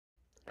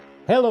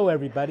Hello,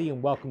 everybody,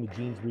 and welcome to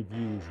Gene's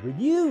Reviews.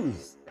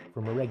 Reviews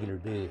from a regular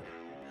dude,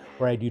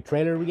 where I do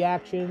trailer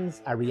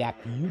reactions, I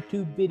react to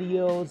YouTube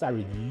videos, I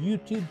review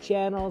YouTube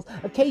channels.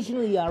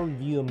 Occasionally, I'll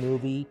review a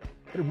movie,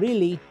 but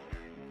really,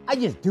 I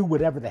just do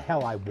whatever the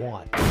hell I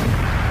want.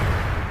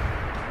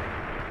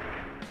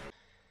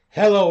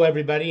 Hello,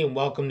 everybody, and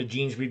welcome to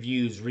Gene's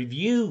Reviews.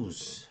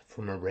 Reviews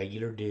from a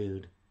regular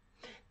dude,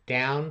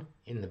 down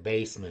in the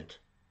basement.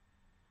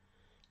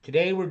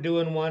 Today, we're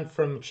doing one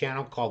from a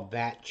channel called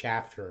That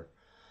Chapter.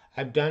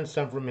 I've done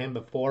some from him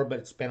before, but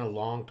it's been a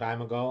long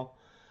time ago.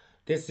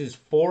 This is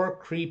 4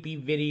 creepy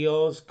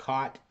videos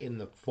caught in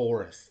the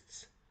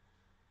forests.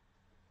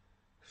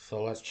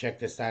 So let's check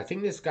this out. I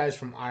think this guy's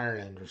from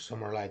Ireland or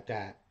somewhere like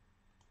that.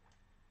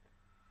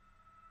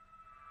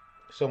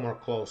 Somewhere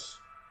close.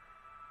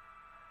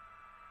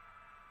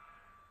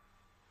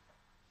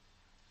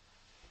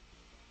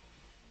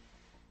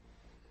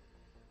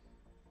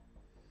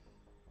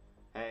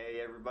 Hey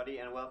everybody,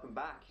 and welcome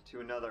back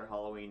to another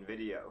Halloween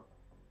video.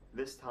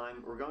 This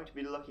time we're going to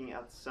be looking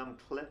at some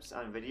clips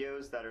and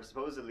videos that are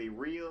supposedly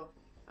real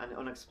and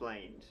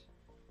unexplained,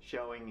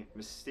 showing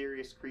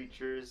mysterious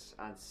creatures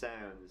and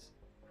sounds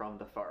from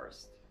the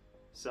forest.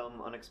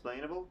 Some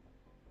unexplainable,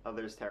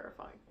 others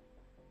terrifying.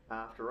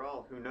 After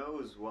all, who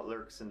knows what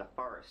lurks in the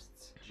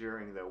forests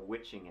during the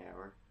witching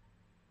hour?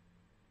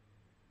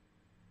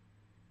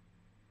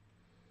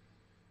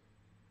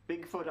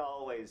 Bigfoot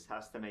always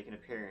has to make an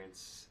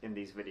appearance in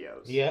these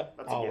videos. Yep,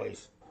 That's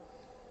always.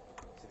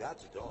 See,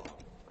 that's a dog.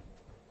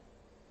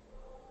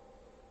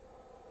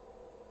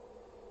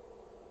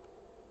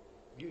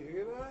 You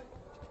hear that?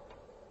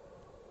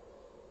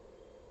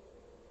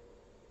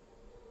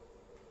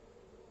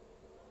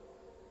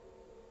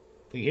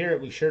 If we hear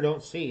it, we sure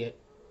don't see it.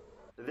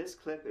 This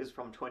clip is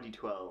from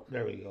 2012.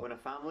 There we go. When a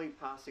family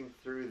passing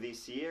through the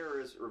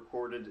Sierras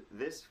recorded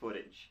this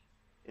footage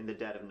in the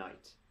dead of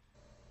night.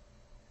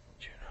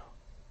 Juno,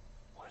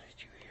 what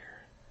did you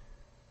hear?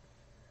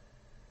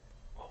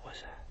 What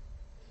was that?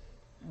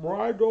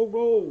 I don't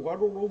know. I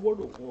don't know what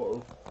it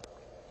was.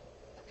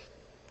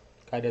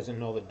 Guy doesn't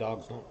know that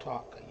dogs don't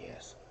talk, I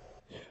guess.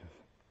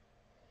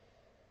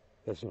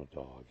 That's no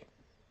dog.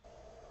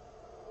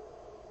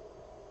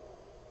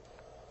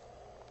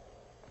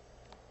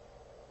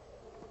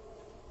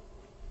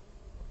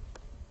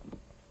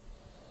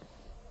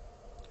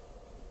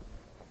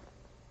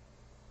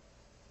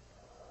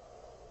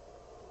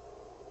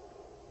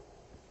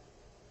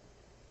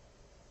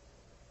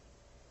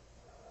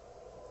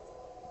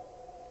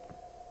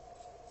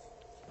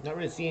 Not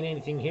really seeing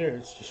anything here.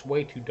 It's just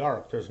way too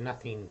dark. There's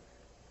nothing.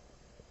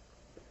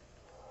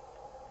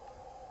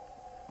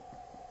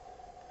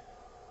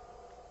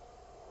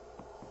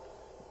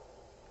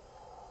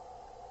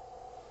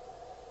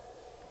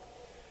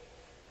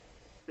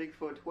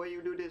 Bigfoot, why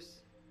you do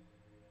this?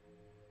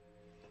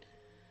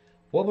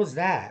 What was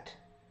that?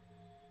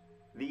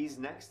 These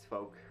next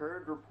folk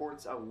heard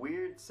reports of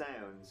weird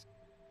sounds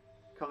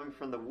coming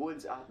from the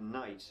woods at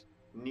night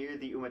near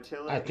the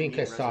Umatilla I think I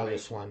Indian saw Reservation.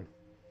 this one.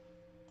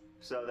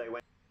 So they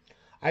went.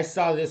 I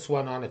saw this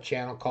one on a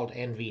channel called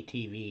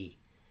NVTV.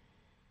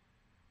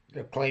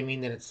 They're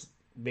claiming that it's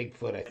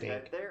Bigfoot, I think.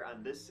 Out there,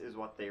 and this is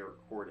what they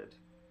recorded.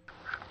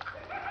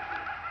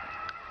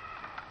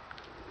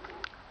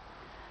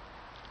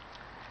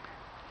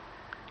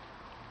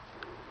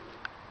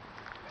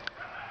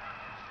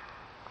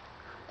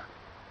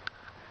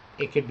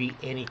 It could be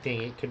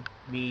anything. It could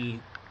be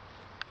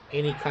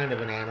any kind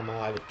of an animal,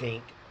 I would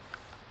think.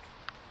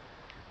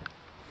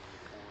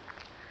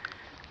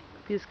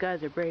 These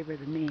guys are braver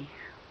than me.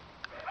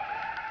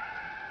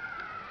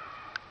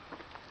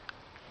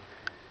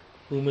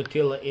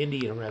 Umatilla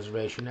Indian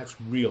Reservation. That's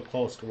real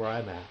close to where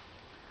I'm at.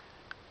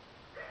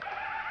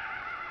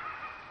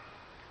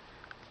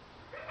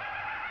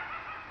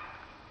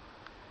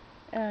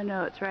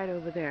 No, it's right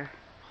over there.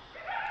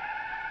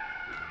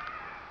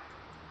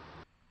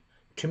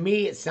 To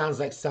me, it sounds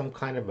like some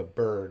kind of a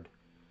bird.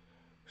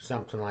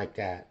 Something like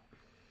that.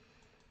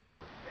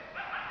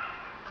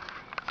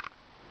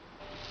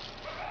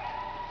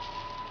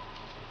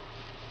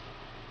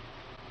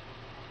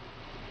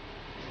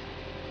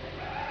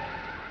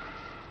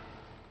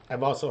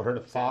 I've also heard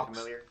of Sound fox.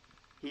 familiar?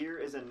 Here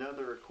is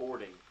another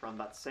recording from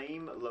that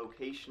same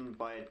location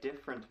by a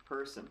different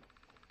person,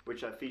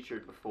 which I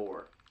featured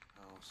before.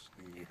 House,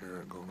 you hear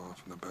it going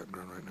off in the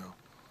background right now.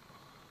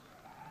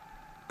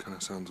 Kind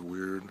of sounds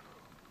weird.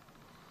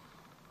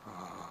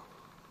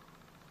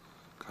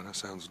 Kind of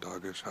sounds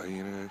doggish,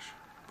 hyena-ish,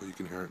 but you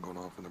can hear it going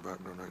off in the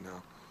background right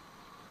now.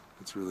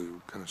 It's really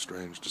kind of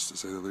strange, just to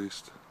say the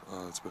least. I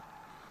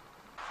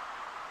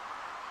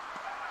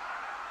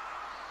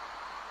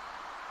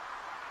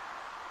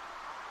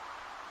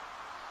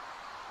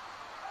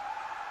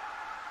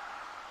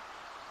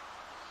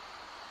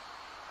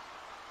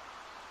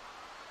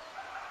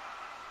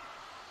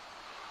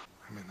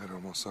mean, that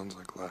almost sounds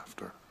like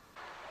laughter.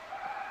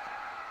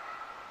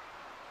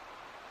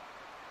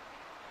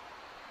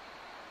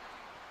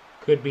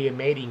 Could be a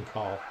mating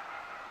call.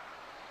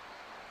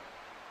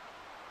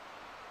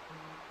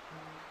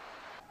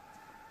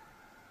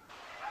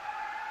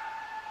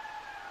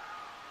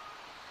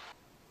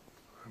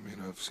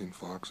 I've seen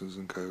foxes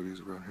and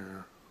coyotes around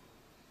here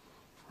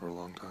for a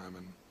long time,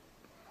 and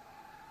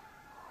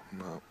I'm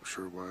not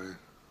sure why,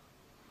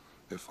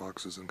 if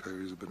foxes and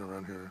coyotes have been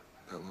around here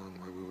that long,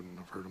 why we wouldn't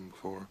have heard them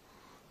before.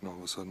 And all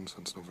of a sudden,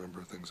 since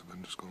November, things have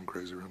been just going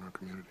crazy around our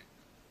community.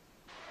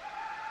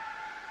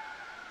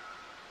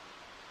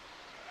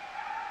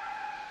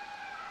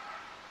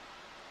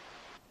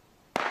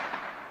 I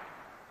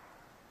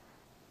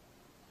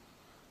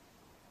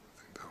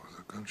think that was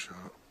a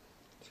gunshot.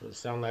 That's what it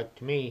sounded like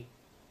to me.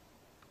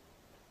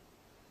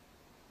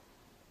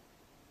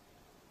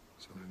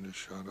 Somebody just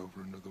shot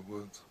over into the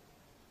woods.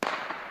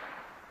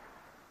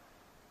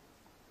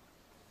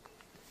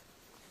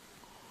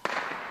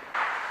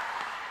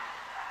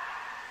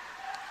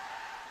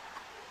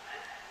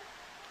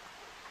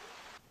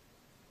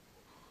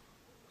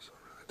 So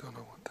I really don't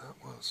know what that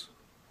was.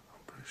 I'm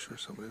pretty sure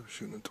somebody was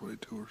shooting a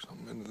 22 or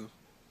something into the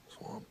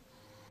swamp.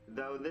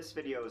 Though this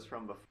video is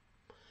from before.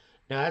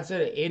 Now that's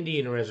an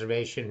Indian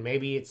reservation.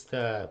 Maybe it's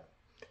a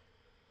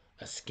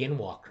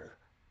skinwalker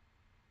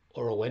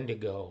or a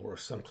wendigo or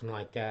something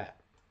like that.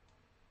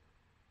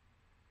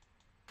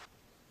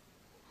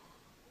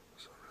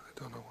 So I really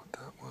don't know what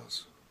that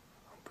was.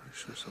 I'm pretty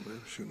sure somebody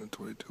was shooting a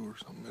 22 or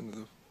something into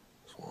the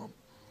swamp.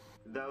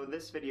 Though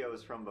this video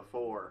is from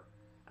before,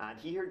 and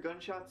he heard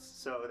gunshots,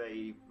 so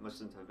they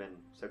mustn't have been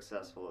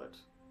successful at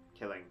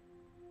killing,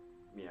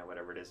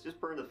 whatever it is. Just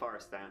burn the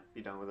forest down,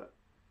 be done with it.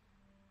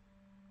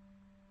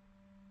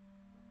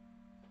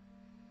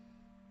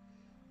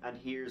 And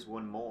here's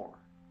one more.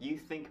 You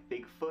think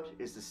Bigfoot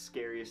is the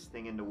scariest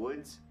thing in the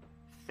woods?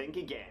 Think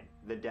again.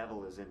 The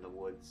devil is in the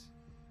woods.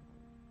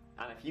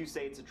 And if you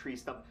say it's a tree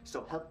stump,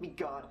 so help me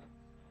God.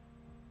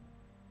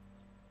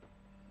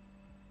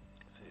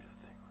 See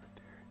that thing right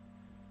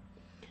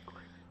there?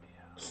 Creeping me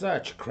out.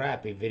 Such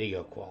crappy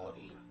video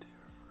quality.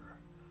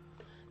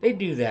 They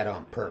do that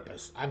on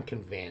purpose. I'm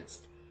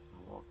convinced.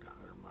 I walked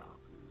 100 miles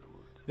through the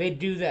woods. They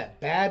do that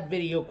bad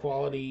video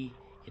quality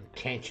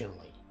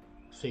intentionally,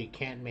 so you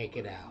can't make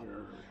it out.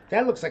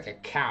 That looks like a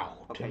cow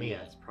to Okay, me.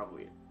 yeah, it's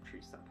probably a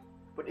tree stump.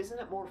 But isn't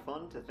it more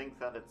fun to think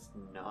that it's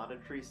not a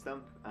tree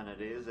stump and it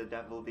is a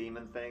devil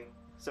demon thing?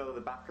 So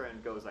the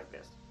background goes like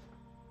this.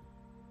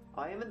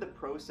 I am in the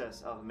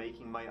process of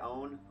making my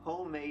own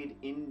homemade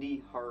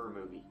indie horror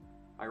movie.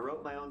 I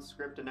wrote my own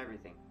script and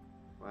everything.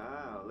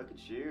 Wow, look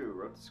at you,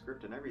 wrote the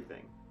script and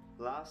everything.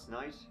 Last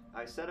night,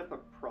 I set up a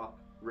prop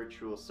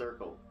ritual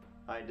circle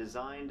I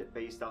designed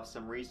based off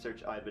some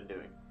research I'd been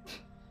doing.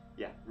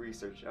 Yeah,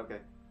 research, okay.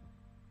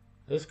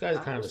 This guy's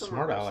kind of After a some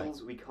smart aleck.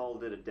 rehearsals, we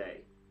called it a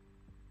day.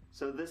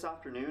 So this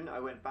afternoon, I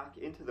went back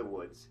into the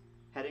woods,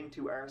 heading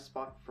to our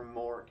spot for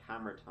more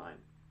camera time.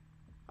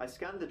 I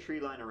scanned the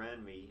tree line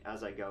around me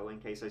as I go in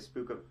case I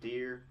spook up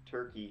deer,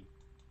 turkey,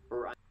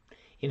 or...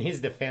 In his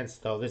defense,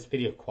 though, this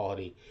video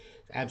quality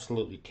is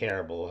absolutely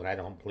terrible, and I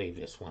don't believe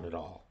this one at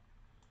all.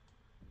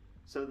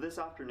 So this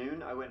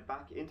afternoon, I went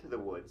back into the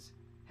woods,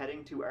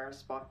 heading to our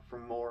spot for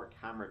more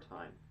camera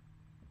time.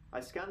 I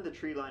scanned the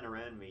tree line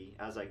around me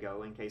as I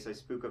go in case I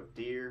spook up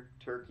deer,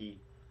 turkey,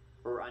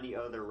 or any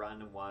other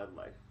random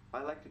wildlife.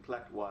 I like to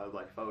collect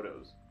wildlife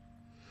photos.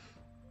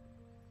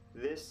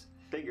 This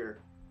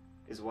figure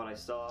is what I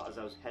saw as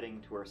I was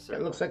heading to our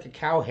circle. It looks like a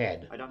cow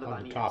head I don't have on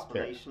any the top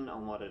there. explanation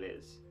on what it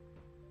is.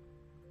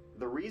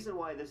 The reason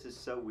why this is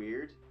so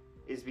weird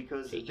is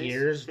because The this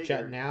ears figure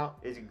jutting out.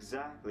 is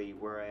exactly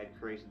where I had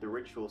created the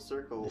ritual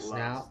circle The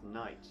last snout.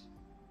 night.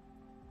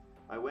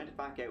 I went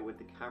back out with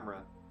the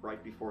camera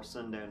right before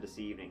sundown this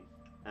evening,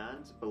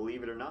 and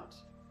believe it or not,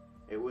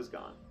 it was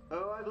gone.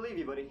 Oh, I believe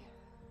you, buddy.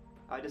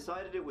 I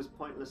decided it was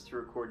pointless to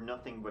record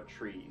nothing but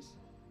trees.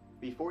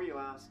 Before you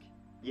ask,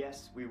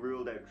 yes, we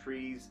ruled out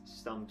trees,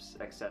 stumps,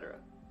 etc.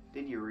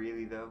 Did you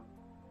really, though?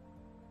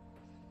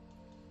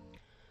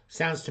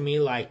 Sounds to me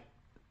like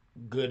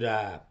good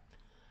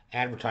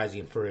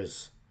advertising for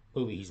his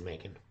movie he's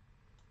making.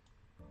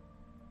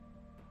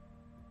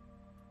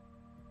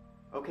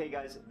 Okay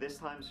guys, this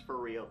time's for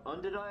real.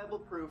 Undeniable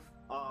proof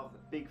of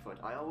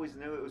Bigfoot. I always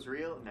knew it was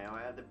real, now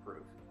I had the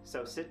proof.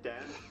 So sit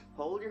down,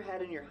 hold your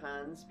head in your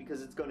hands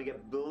because it's going to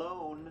get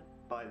blown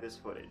by this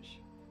footage.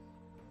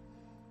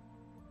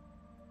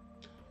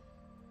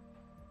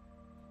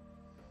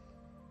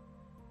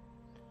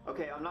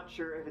 Okay, I'm not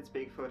sure if it's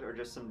Bigfoot or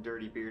just some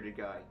dirty bearded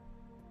guy.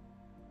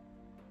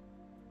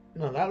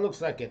 No, that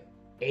looks like an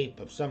ape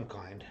of some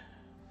kind.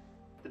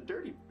 The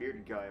dirty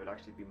bearded guy would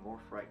actually be more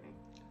frightening.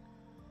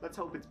 Let's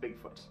hope it's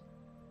Bigfoot.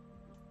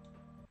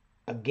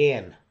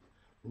 Again,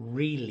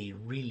 really,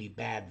 really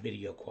bad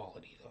video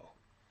quality though.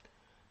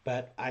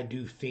 But I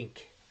do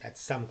think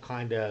that's some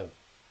kind of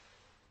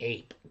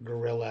ape,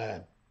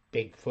 gorilla,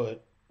 Bigfoot,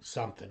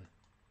 something.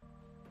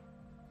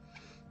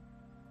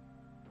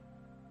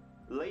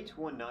 Late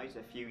one night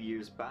a few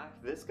years back,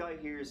 this guy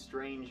hears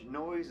strange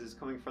noises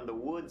coming from the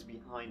woods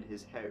behind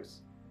his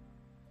house.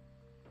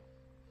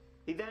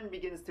 He then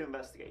begins to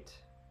investigate.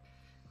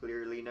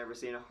 Clearly never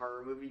seen a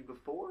horror movie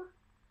before?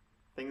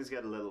 Things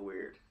get a little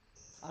weird.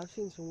 I've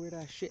seen some weird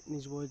ass shit in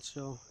these woods,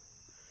 so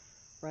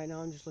right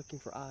now I'm just looking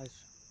for eyes.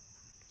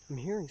 I'm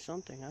hearing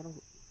something. I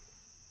don't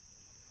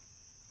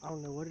I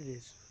don't know what it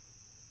is.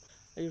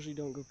 I usually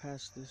don't go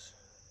past this.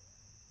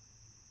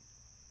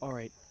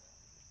 Alright.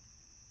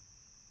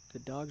 The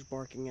dog's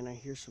barking and I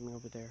hear something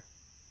over there.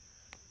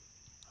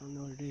 I don't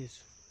know what it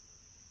is.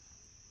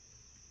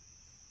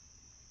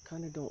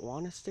 Kinda don't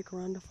want to stick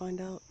around to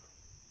find out.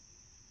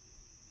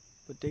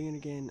 But then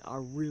again, I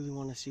really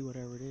want to see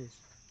whatever it is.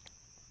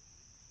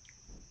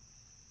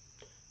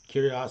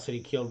 Curiosity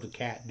killed the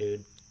cat,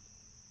 dude.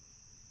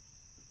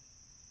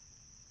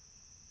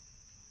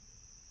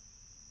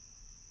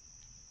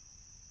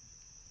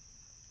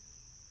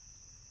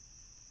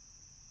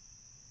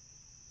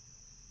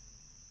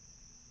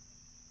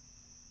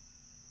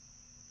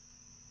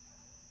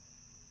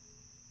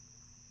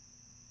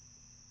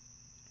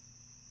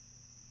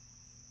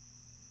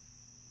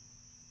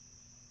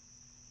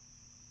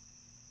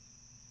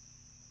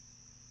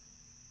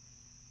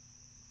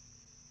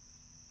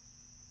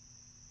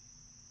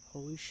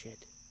 Holy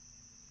shit.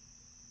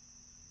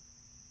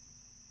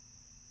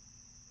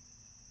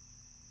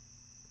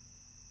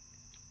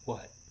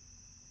 What?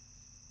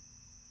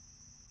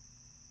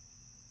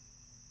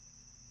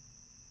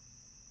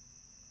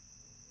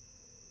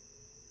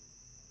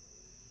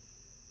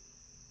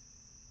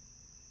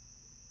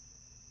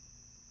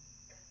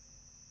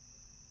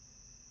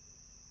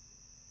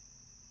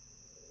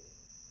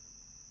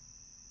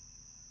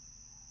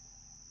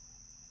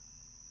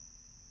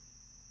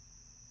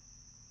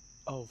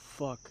 Oh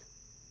fuck.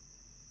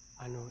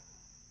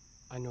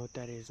 I know what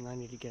that is, and I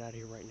need to get out of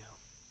here right now.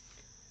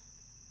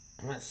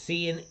 I'm not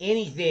seeing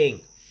anything.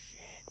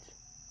 Shit.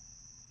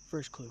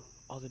 First clue,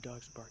 all the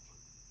dogs are barking.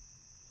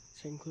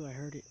 Second clue, I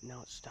heard it,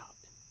 now it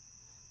stopped.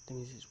 That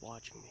means it's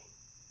watching me.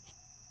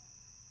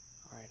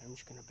 Alright, I'm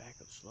just gonna back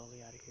up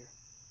slowly out of here.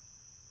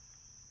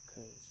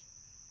 Cause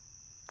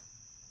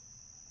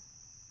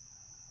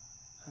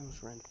I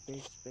almost ran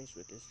face to face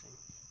with this thing.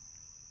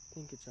 I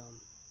think it's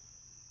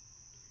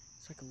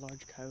like a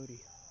large coyote.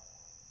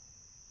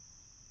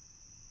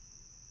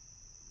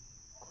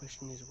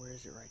 Question is, where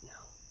is it right now?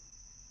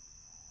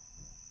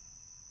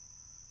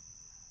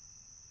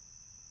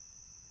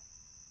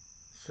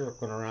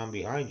 Circling around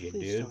behind you,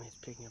 Please dude. tell me it's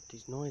picking up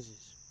these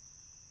noises.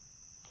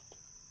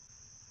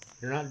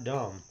 You're not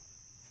dumb.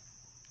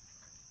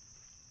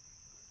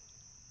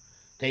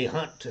 They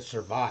hunt to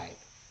survive.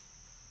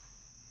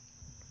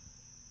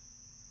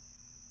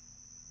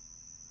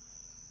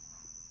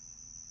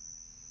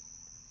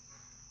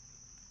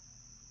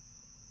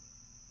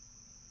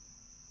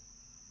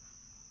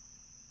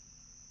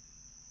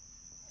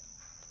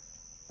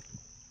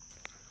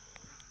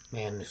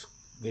 Man, this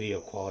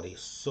video quality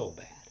is so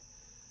bad.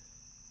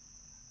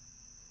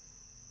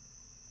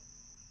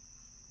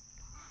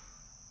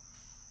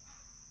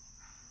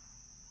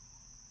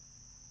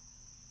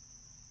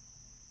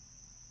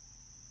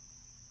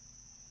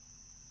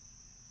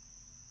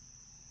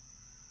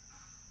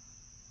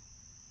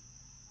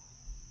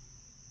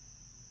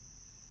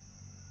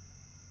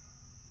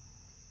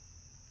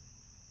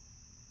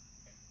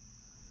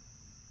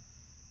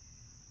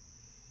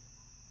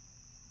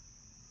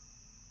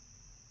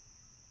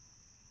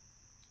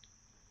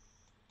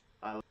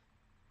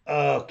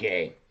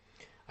 Okay.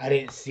 I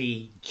didn't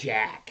see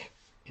Jack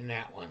in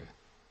that one.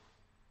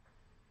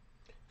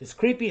 This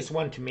creepiest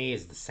one to me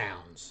is the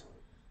sounds.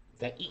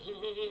 The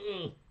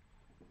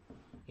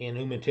in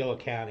Umatilla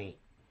County.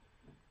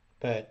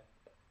 But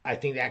I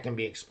think that can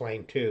be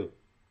explained too.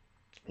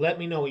 Let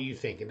me know what you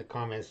think in the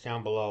comments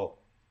down below.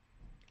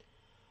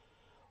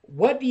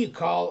 What do you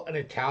call an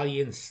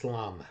Italian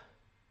slum?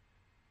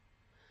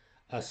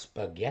 A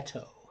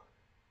spaghetto.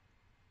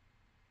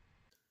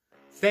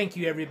 Thank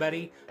you,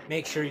 everybody.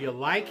 Make sure you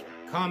like,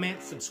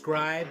 comment,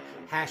 subscribe,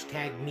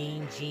 hashtag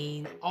Mean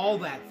Gene, all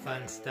that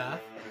fun stuff.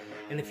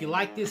 And if you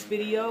like this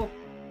video,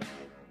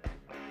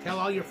 tell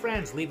all your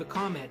friends, leave a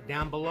comment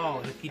down below.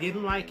 And if you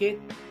didn't like it,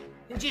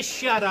 then just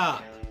shut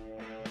up.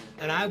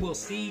 And I will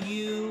see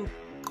you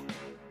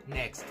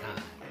next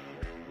time.